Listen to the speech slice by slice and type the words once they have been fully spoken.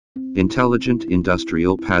Intelligent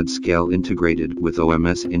industrial pad scale integrated with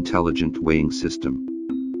OMS intelligent weighing system.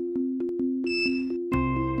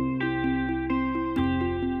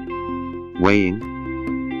 Weighing.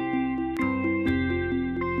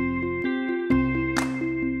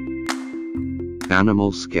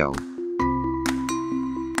 Animal scale.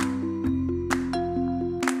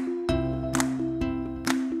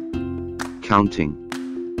 Counting.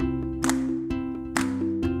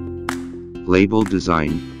 Label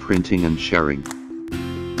design, printing and sharing.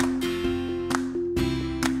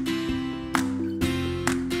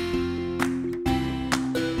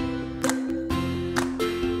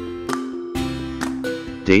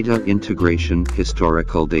 Data integration,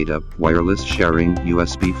 historical data, wireless sharing,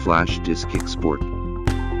 USB flash disk export.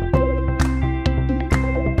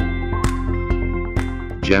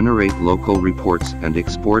 Generate local reports and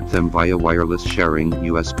export them via wireless sharing,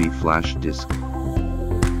 USB flash disk.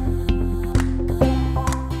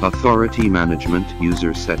 Authority management,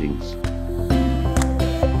 user settings.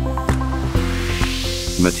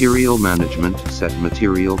 Material management, set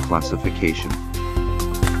material classification.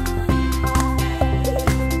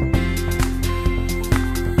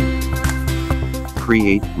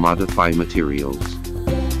 Create, modify materials.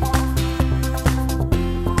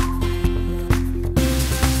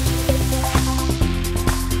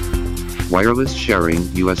 Wireless sharing,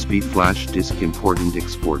 USB flash disk import and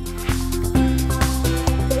export.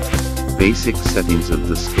 Basic settings of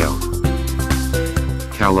the scale.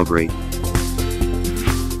 Calibrate.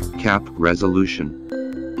 Cap, resolution.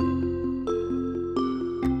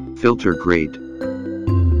 Filter grade.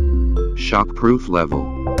 Shockproof level.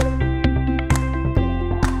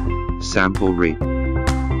 Sample rate.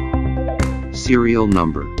 Serial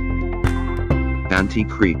number.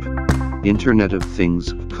 Anti-creep. Internet of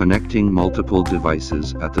Things, connecting multiple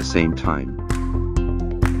devices at the same time.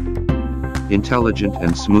 Intelligent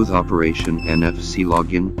and smooth operation, NFC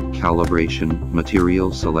login, calibration,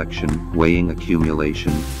 material selection, weighing,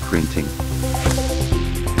 accumulation, printing.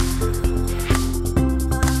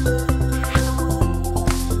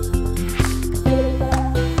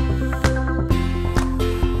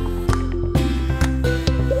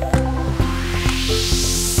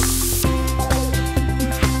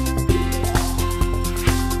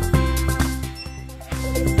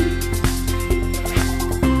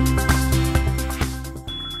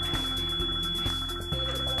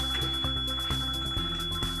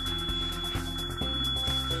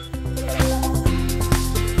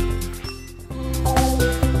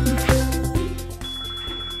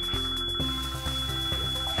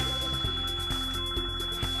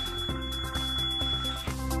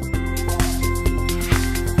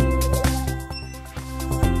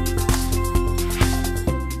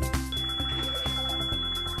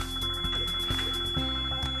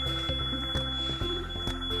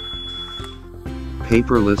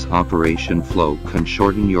 Paperless operation flow can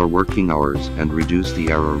shorten your working hours and reduce the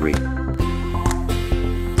error rate.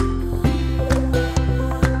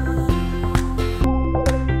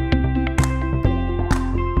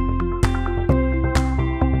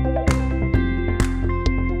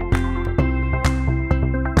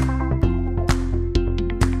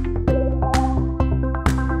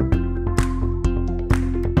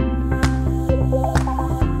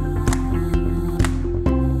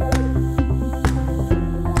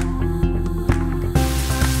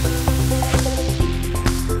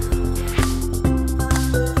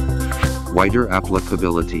 Wider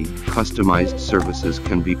applicability, customized services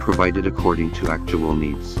can be provided according to actual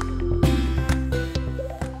needs.